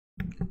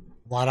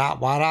What up,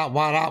 what up,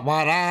 what up,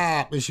 what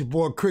up? It's your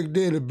boy Crick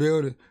D in the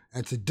building.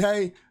 And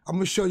today, I'm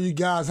going to show you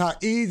guys how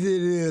easy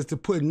it is to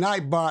put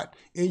Nightbot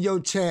in your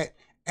chat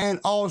and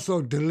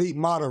also delete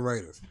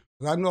moderators.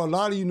 I know a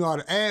lot of you know how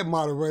to add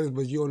moderators,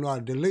 but you don't know how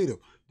to delete them.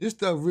 This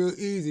stuff real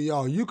easy,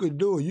 y'all. You can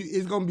do it.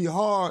 It's going to be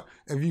hard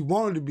if you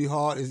want it to be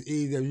hard. It's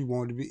easy if you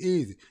want it to be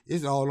easy.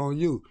 It's all on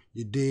you.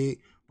 You dig?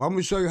 But I'm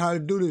going to show you how to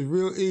do this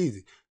real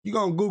easy. You're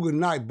going to Google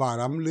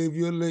Nightbot. I'm going to leave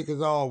you a link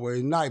as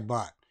always,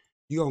 Nightbot.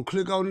 You're going to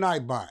click on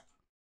Nightbot.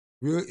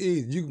 Real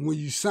easy. When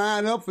you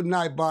sign up for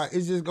Nightbot,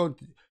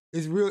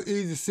 it's real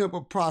easy, simple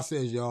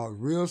process, y'all.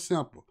 Real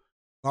simple.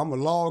 I'm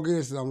going to log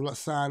in since I'm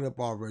signed up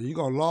already. You're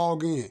going to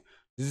log in.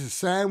 This is the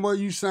same way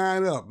you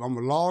sign up. I'm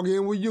going to log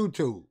in with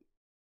YouTube.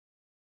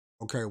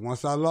 Okay,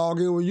 once I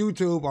log in with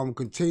YouTube, I'm going to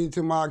continue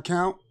to my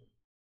account.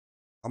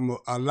 I'm going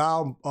to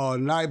allow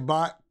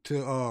Nightbot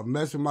to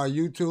mess with my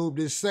YouTube.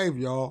 This is safe,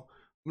 y'all.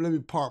 Let me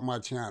park my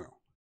channel.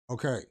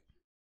 Okay.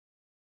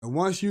 And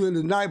once you're in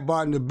the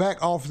Nightbot, in the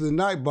back office of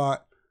Nightbot,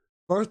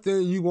 first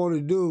thing you want to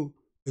do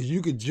is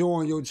you can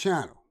join your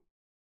channel.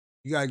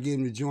 You got to get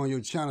them to join your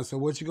channel. So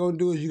what you're going to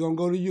do is you're going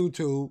to go to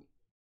YouTube.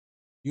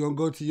 You're going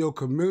to go to your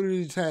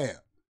community tab.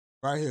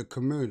 Right here,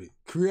 community.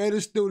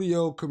 Creator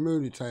Studio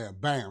community tab.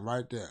 Bam,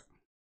 right there.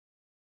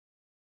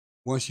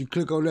 Once you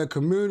click on that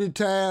community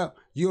tab,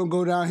 you're going to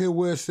go down here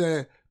where it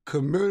says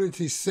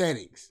community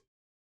settings.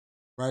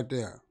 Right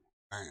there.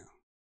 Bam.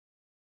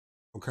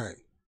 Okay.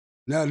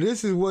 Now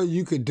this is where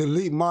you can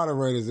delete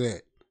moderators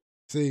at.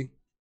 See?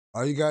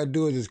 All you gotta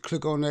do is just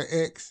click on that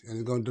X and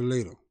it's gonna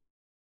delete them.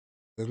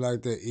 Just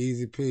like that,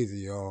 easy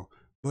peasy, y'all.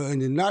 But in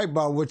the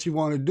Nightbot, what you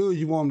wanna do is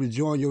you want them to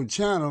join your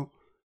channel.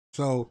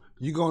 So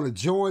you're gonna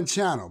join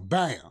channel,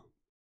 bam.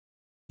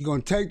 You're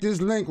gonna take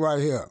this link right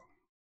here.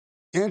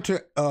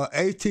 Enter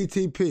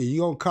HTTP,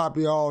 you're gonna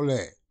copy all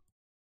that.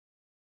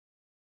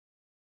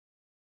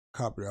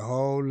 Copy the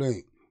whole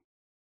link.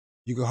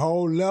 You can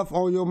hold left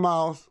on your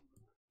mouse,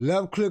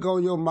 left click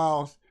on your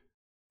mouse,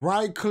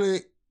 right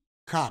click,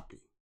 copy.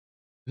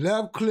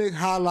 Left click,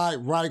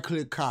 highlight, right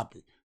click,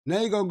 copy.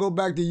 Now you're going to go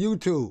back to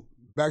YouTube,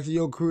 back to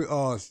your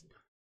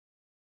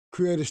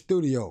Creator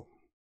Studio.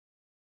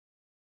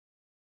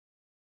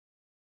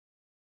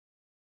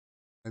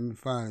 Let me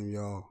find him,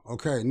 y'all.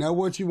 Okay, now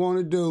what you want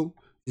to do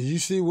is you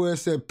see where it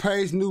said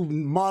paste new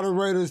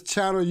moderators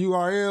channel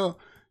URL.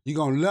 You're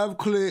going to left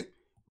click,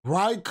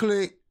 right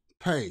click,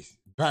 paste.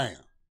 Bam.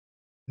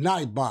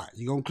 Nightbot.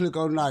 You're going to click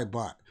on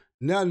Nightbot.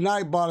 Now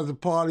Nightbot is a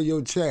part of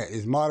your chat.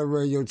 It's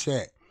moderating your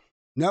chat.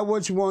 Now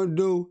what you want to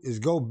do is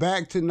go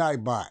back to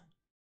Nightbot.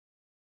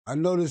 I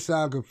know this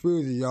sounds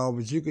confusing, y'all,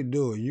 but you can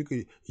do it.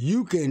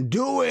 You can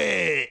do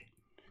it.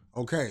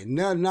 Okay,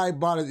 now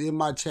Nightbot is in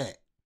my chat.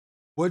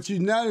 What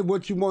you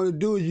want to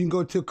do is you can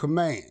go to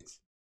commands.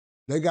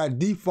 They got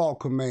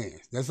default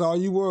commands. That's all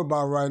you worry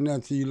about right now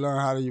until you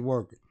learn how to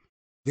work it.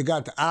 They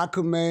got the I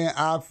command,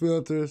 I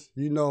filters,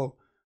 you know,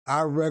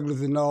 I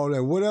regulars and all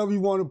that. Whatever you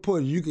want to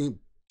put, you can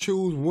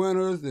choose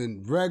winners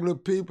and regular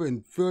people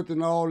and filter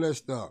and all that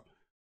stuff.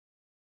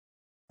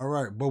 All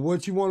right, but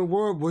what you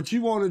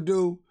want to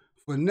do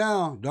for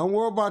now, don't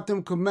worry about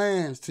them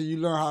commands till you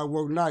learn how to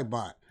work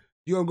Nightbot.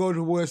 You're going to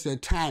go to where it says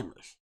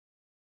timers.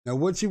 Now,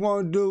 what you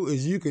want to do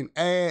is you can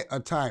add a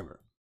timer.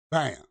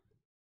 Bam.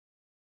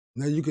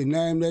 Now, you can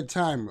name that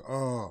timer.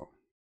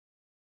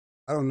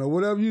 I don't know,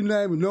 whatever you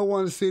name it, no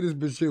one will see this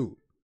but you.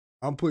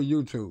 I'm putting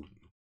YouTube.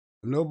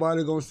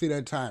 Nobody going to see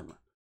that timer.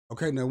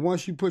 Okay, now,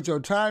 once you put your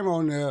timer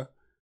on there,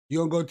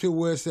 you're going to go to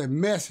where it says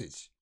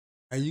message.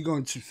 And you're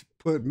going to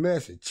put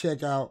message,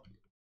 check out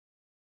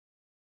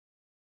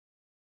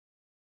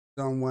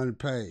someone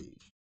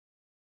page.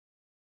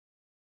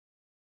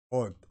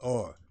 Or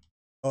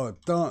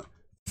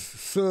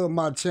sub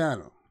my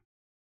channel.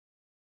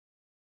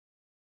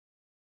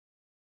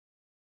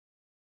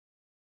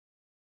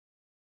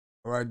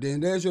 All right, then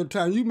there's your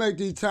time. You make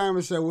these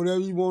timers say whatever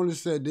you want to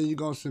say, then you're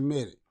going to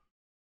submit it.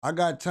 I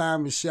got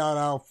time to shout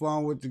out,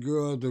 fun with the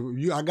girls.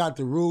 I got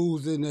the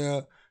rules in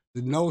there.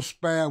 The no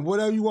spam,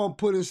 whatever you want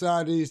to put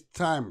inside these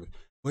timers.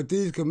 But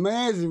these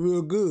commands are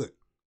real good.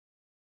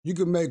 You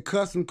can make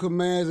custom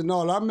commands and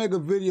all. I'll make a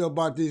video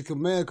about these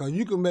commands because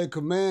you can make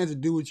commands to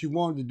do what you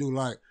want to do.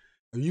 Like,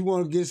 if you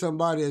want to get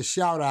somebody a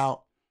shout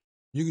out,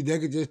 they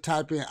could just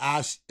type in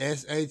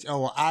SHO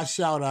or I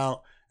shout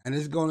out, and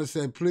it's going to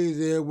say,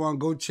 please, everyone,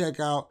 go check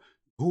out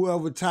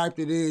whoever typed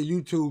it in,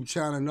 YouTube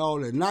channel and all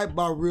that.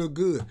 Nightbot real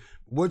good.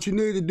 What you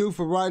need to do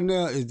for right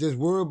now is just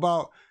worry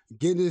about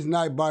getting this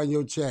Nightbot in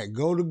your chat.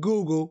 Go to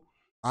Google.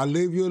 I'll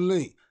leave you a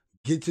link.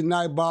 Get your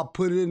Nightbot,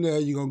 put it in there.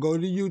 You're going to go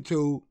to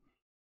YouTube.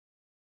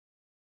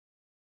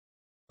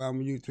 Find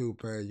my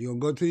YouTube page. You're going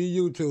to go to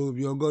your YouTube.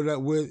 You're going to go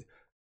that with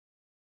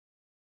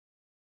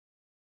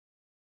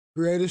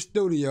Creator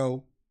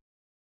Studio.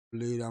 I'm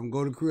going to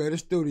go to Creator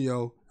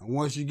Studio. And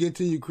once you get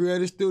to your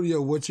Creator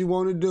Studio, what you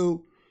want to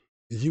do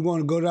is you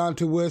want to go down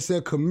to where it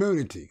says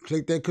Community.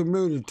 Click that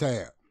Community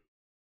tab.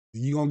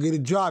 You're going to get a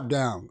drop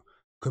down.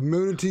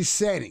 Community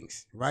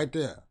settings, right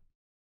there.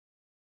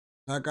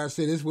 Like I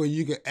said, this is where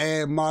you can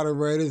add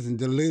moderators and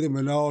delete them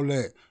and all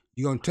that.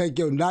 You're going to take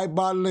your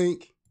Nightbot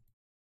link.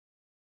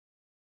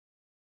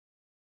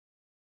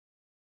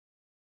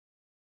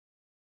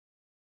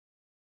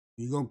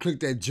 You're going to click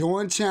that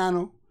join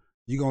channel.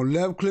 You're going to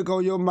left click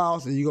on your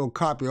mouse and you're going to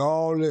copy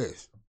all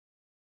this.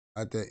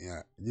 Right there.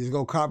 Yeah. Just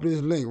go copy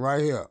this link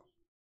right here.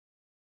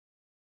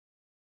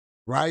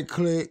 Right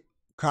click,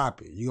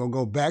 copy. You're going to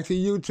go back to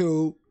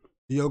YouTube,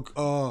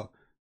 your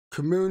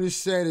community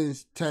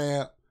settings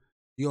tab.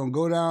 You're going to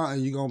go down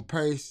and you're going to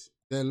paste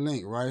that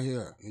link right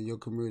here in your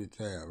community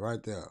tab,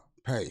 right there.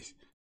 Paste.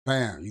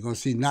 Bam. You're going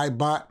to see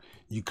Nightbot.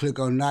 You click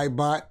on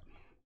Nightbot.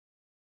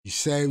 You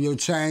save your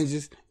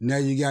changes. Now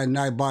you got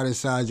Nightbot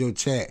inside your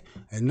chat.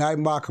 And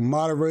Nightbot can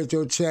moderate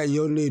your chat.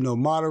 You don't need no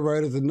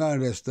moderators or none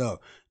of that stuff.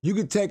 You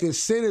can take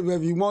incentive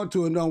if you want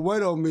to and don't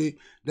wait on me.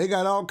 They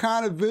got all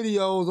kind of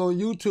videos on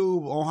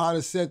YouTube on how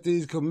to set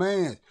these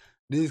commands.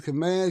 These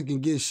commands can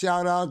get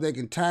shout outs. They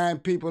can time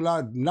people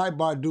out.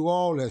 Nightbot do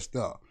all that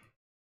stuff.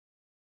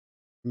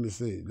 Let me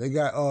see. They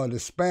got the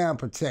spam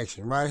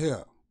protection right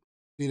here.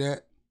 See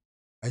that?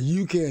 And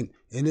you can,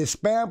 in this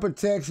spam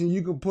protection,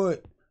 you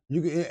can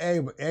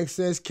enable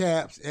excess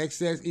caps,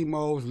 excess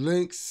emojis,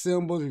 links,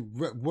 symbols,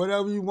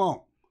 whatever you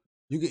want.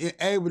 You can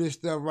enable this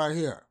stuff right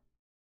here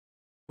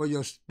for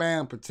your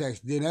spam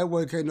protection. Then that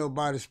way can't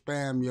nobody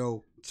spam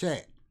your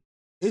chat.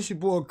 It's your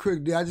boy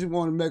Crick D. I just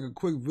want to make a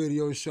quick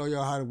video to show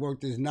y'all how to work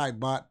this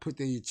Nightbot, put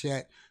in your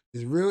chat.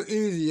 It's real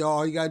easy, y'all.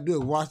 All you got to do is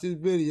watch this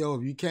video.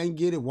 If you can't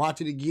get it,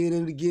 watch it again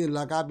and again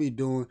like I be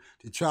doing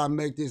to try to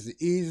make this the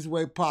easiest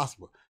way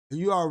possible. And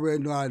you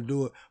already know how to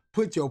do it.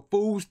 Put your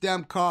food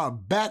stamp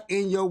card back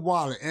in your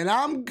wallet. And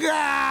I'm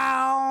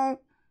gone.